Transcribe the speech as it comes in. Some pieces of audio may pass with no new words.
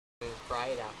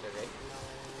ride after it.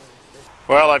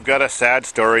 Well, I've got a sad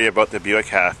story about the Buick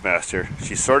Halfmaster.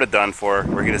 She's sort of done for.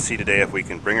 We're going to see today if we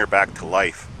can bring her back to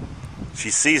life.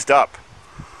 She's seized up.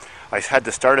 I had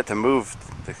to start it to move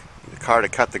the car to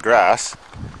cut the grass.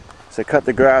 So I cut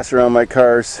the grass around my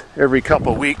cars every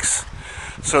couple weeks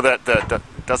so that that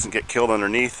doesn't get killed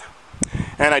underneath.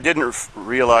 And I didn't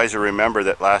realize or remember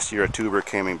that last year a tuber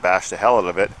came and bashed the hell out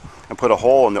of it and put a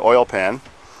hole in the oil pan.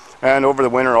 And over the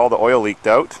winter all the oil leaked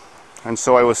out. And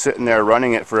so I was sitting there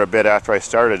running it for a bit after I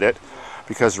started it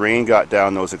because rain got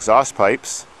down those exhaust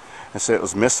pipes. And so it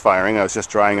was misfiring. I was just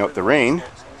drying out the rain.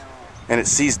 And it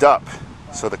seized up.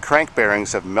 So the crank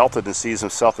bearings have melted and seized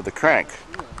themselves to the crank.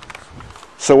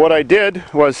 So what I did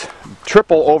was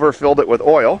triple overfilled it with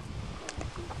oil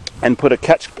and put a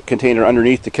catch container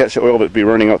underneath to catch the oil that would be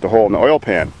running out the hole in the oil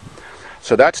pan.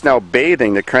 So that's now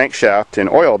bathing the crankshaft in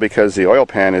oil because the oil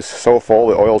pan is so full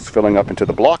the oil's filling up into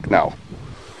the block now.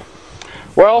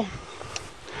 Well,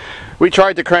 we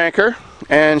tried to crank her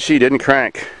and she didn't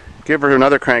crank. Give her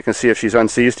another crank and see if she's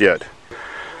unseized yet.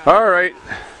 Alright,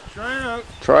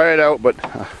 try it out, but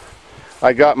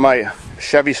I got my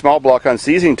Chevy small block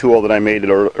unseizing tool that I made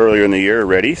earlier in the year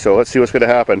ready, so let's see what's going to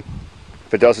happen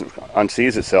if it doesn't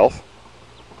unseize itself.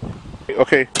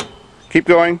 Okay, keep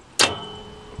going.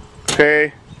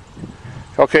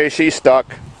 Okay, she's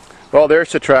stuck. Well,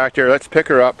 there's the tractor. Let's pick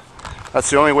her up. That's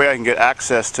the only way I can get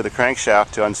access to the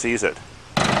crankshaft to unseize it.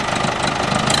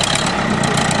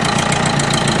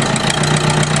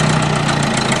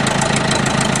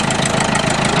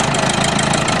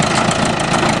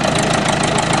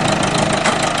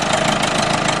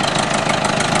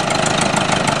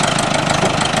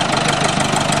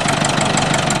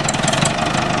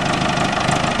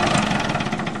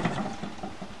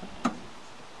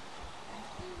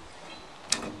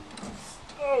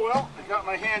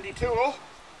 My handy tool.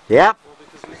 Yep. Well,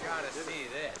 because we gotta see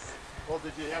this. Well,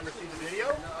 did you ever see the video?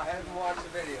 No, I haven't watched the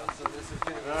video, so this is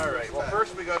gonna be... Alright, well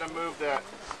first we gotta move that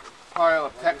pile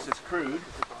of Texas crude.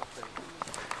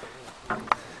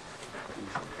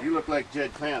 You look like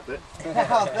Jed Clampett.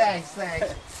 Oh, thanks.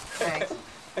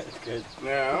 That's good.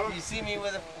 Now, you see me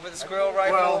with a squirrel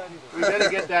rifle? well, we gotta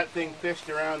get that thing fished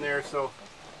around there, so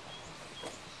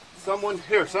someone,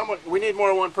 we need more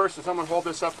than one person. Someone hold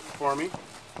this up for me.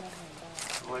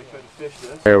 I try to fish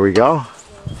this. There we go.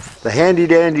 The handy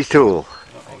dandy tool.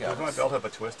 Does my belt have a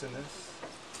twist in this?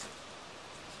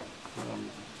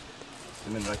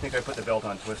 And then I think I put the belt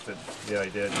on twisted. Yeah, I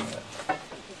did.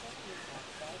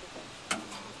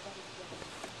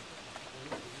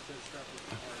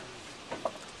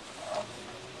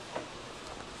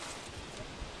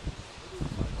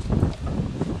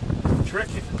 The trick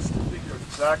is to figure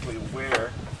exactly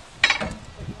where.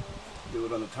 Do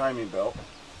it on the timing belt.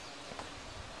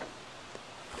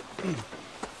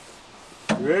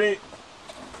 Ready?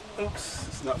 Oops,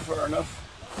 it's not far enough.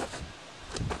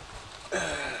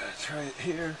 Try it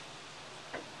here.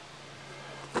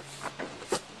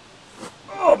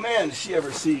 Oh man, is she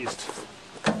ever seized?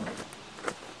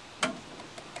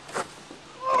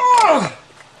 Oh!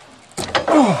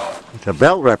 It's a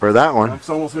belt ripper, that one. It's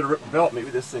almost gonna rip the belt.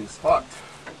 Maybe this thing's fucked.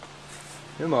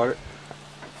 Here, Margaret.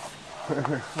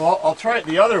 Well, I'll try it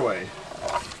the other way.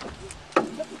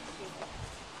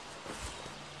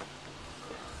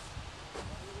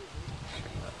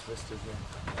 Twisted here.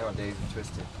 Nowadays it's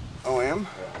twisted. Oh, I am?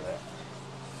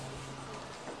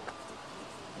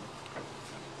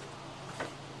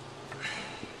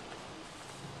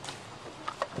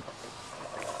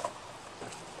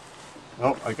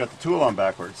 Oh, I got the tool on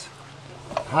backwards.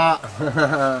 Ha!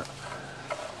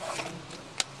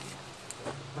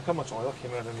 Look how much oil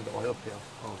came out of the oil pail.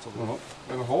 Oh, it's a little.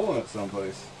 There's a hole in it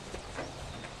someplace.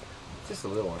 Just a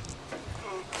little one.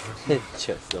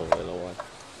 Just a little one.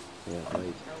 Yeah,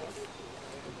 right.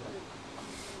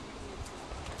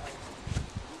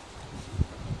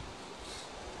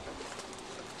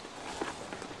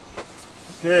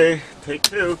 Okay, take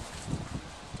two.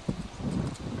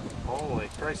 Holy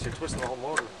Christ, you're twisting the whole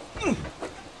motor.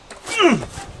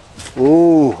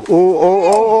 Ooh,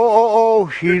 oh,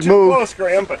 she You're too moved. close,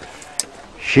 Graham, but...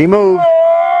 She moved.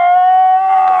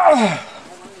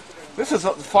 This is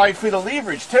 5 feet of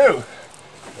leverage, too.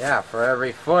 Yeah, for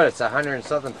every foot, it's 100 and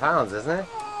something pounds, isn't it?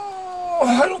 Oh,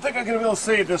 I don't think I'm going to be able to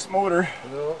save this motor.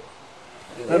 No.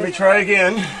 Let me try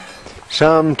again.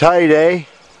 Some tight, eh?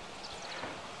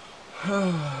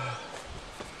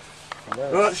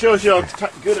 Well, it shows you how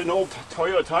good an old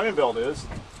Toyota timing belt is.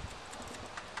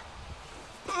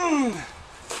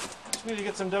 Just need to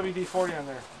get some WD-40 on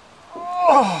there.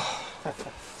 Oh,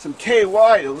 some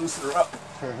KY to loosen her up.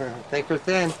 Think her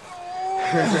thin.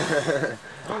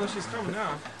 Oh, she's coming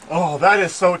now. Oh, that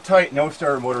is so tight. No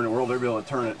starter motor in the world will be able to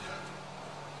turn it.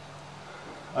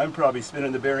 I'm probably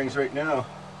spinning the bearings right now.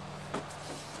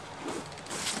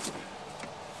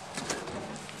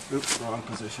 Oops, wrong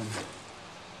position.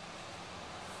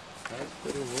 That's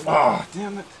pretty neat. Oh,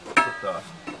 damn it. Flipped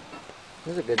off.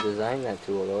 This is a good design, that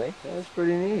tool, though, eh? That's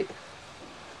pretty neat.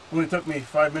 Only took me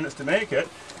 5 minutes to make it.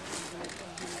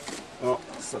 Oh,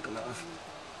 it's slipping off.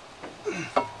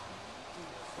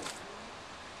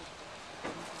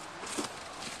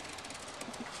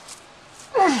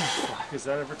 Is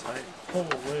that ever tight?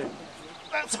 Holy.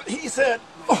 That's what he said.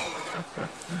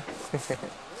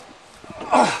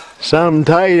 Some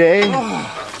tight, eh?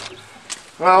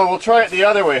 Well, we'll try it the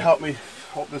other way. Help me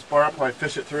hold this bar up while I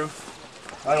fish it through.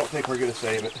 I don't think we're going to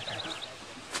save it.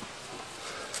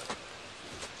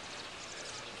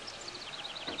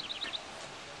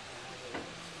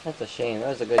 That's a shame. That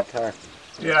was a good car.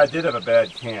 Yeah, I did have a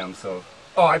bad cam, so...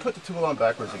 Oh, I put the tool on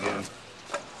backwards again.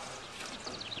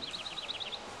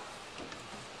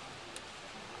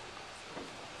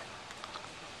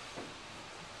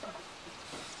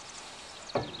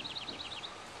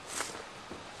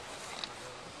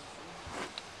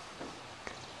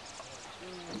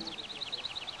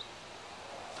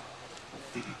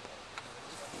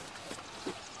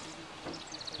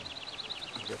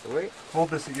 Get the weight. Hold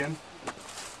this again.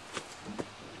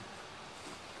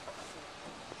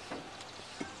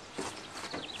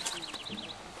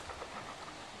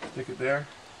 Stick it there.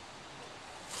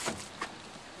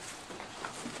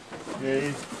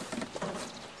 Okay.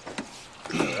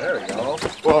 There we go.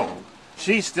 Whoa.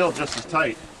 She's still just as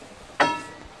tight. I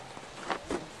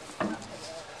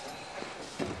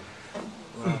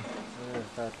never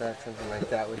thought that something like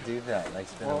that would do that, like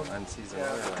spin Well, unseasoned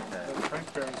yeah, oil like that. The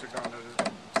crank bearings are gone out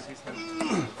of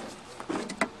season.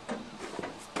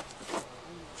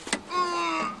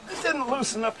 It didn't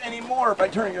loosen up anymore by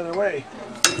turning the other way.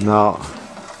 No.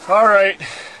 All right.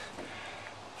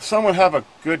 Someone have a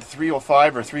good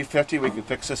 305 or 350 we can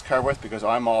fix this car with, because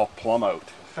I'm all plumb out.